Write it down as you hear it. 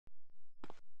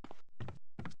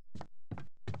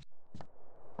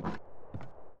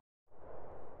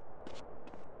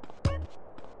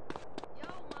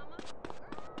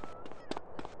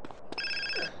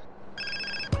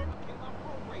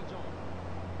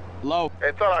Low.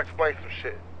 Hey, thought I'd explain some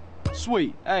shit.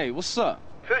 Sweet. Hey, what's up?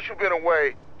 Since you've been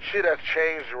away, shit has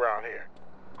changed around here.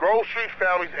 Grove Street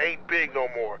families ain't big no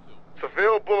more.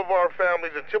 Seville Boulevard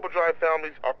families and Temple Drive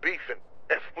families are beefing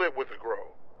and split with the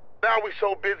Grove. Now we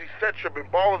so busy, set tripping,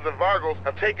 ballers and Vargos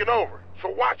have taken over. So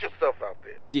watch yourself out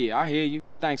there. Yeah, I hear you.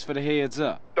 Thanks for the heads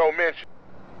up. Don't mention.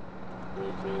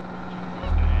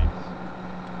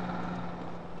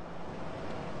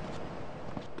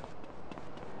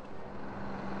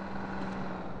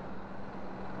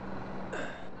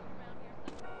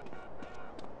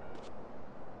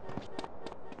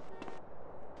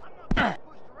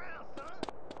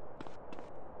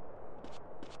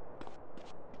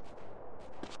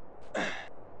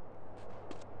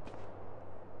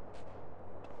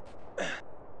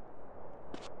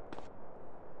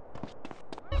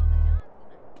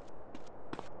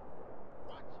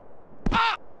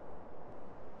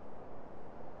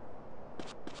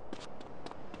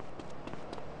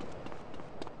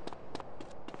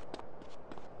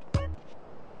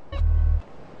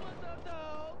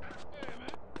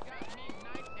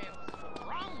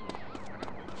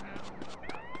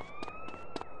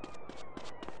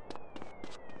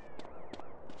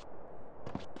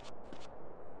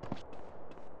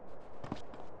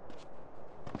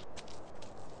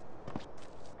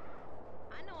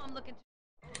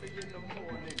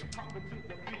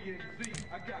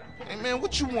 Hey, man,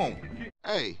 what you want?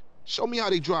 Hey, show me how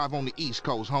they drive on the East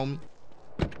Coast, homie.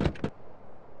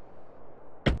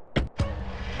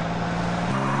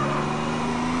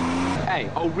 Hey,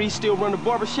 old Reese still run the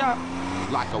barbershop?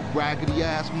 Like a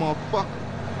raggedy-ass motherfucker.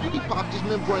 He popped his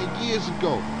membrane years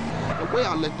ago. The way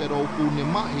I left that old fool in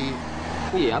my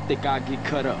head. Yeah, I think I'll get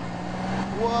cut up.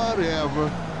 Whatever.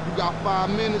 You got 5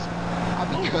 minutes?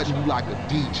 I'll be cutting you like a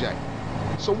DJ.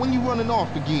 So when you running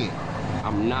off again?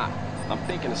 I'm not. I'm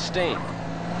thinking of staying.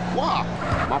 Why?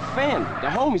 My family, the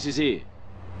homies is here.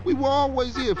 We were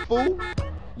always here, fool.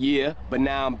 Yeah, but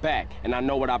now I'm back, and I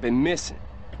know what I've been missing.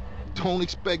 Don't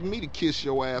expect me to kiss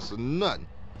your ass or nothing.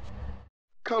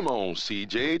 Come on,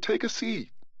 CJ, take a seat.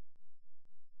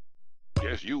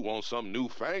 Guess you want some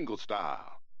newfangled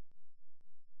style.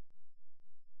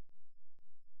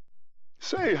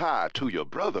 Say hi to your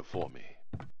brother for me.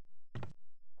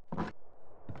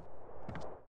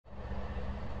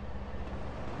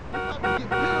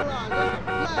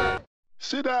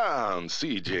 Sit down,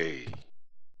 CJ.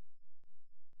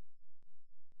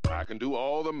 I can do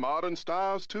all the modern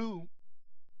styles, too.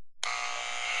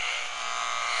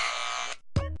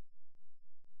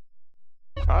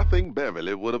 I think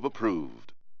Beverly would have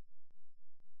approved.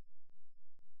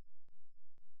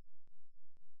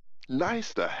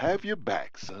 Nice to have you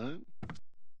back, son.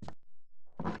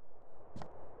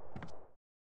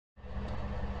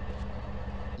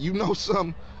 You know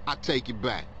something? I take it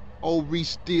back. Old Reese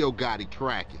still got it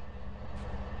cracking.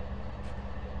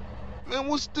 Man,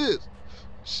 what's this?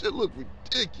 Shit look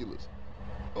ridiculous.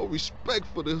 No respect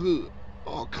for the hood.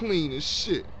 All clean as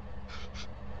shit.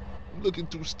 I'm looking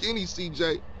too skinny,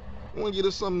 CJ. I wanna get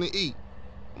us something to eat.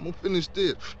 I'm gonna finish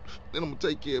this, then I'm gonna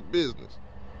take care of business.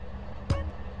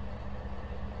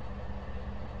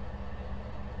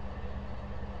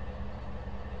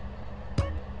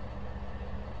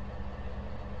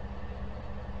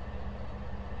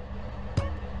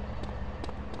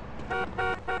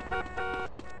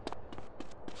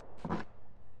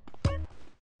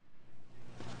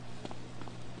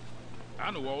 I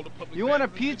know all the public. You want a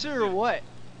pizza or what?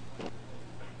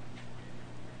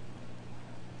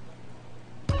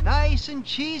 Nice and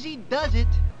cheesy does it.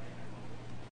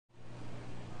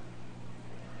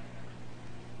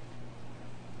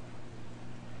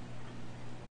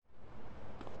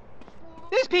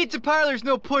 This pizza parlor's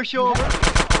no pushover.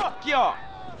 Fuck y'all!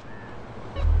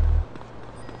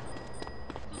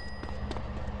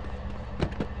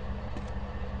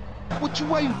 What you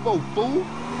waiting for, fool?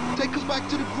 Take us back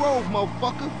to the Grove,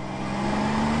 motherfucker.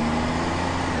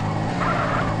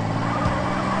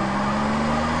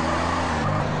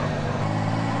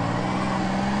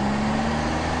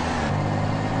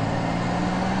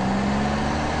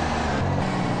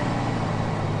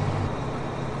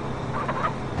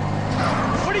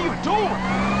 What are you doing?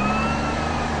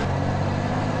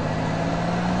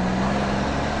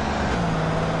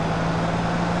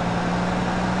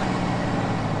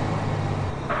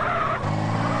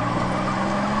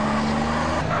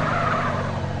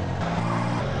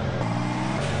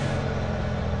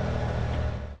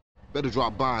 Better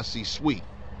drop by and see Sweet.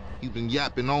 He's been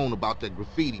yapping on about that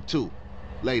graffiti, too.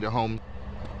 Later, homie.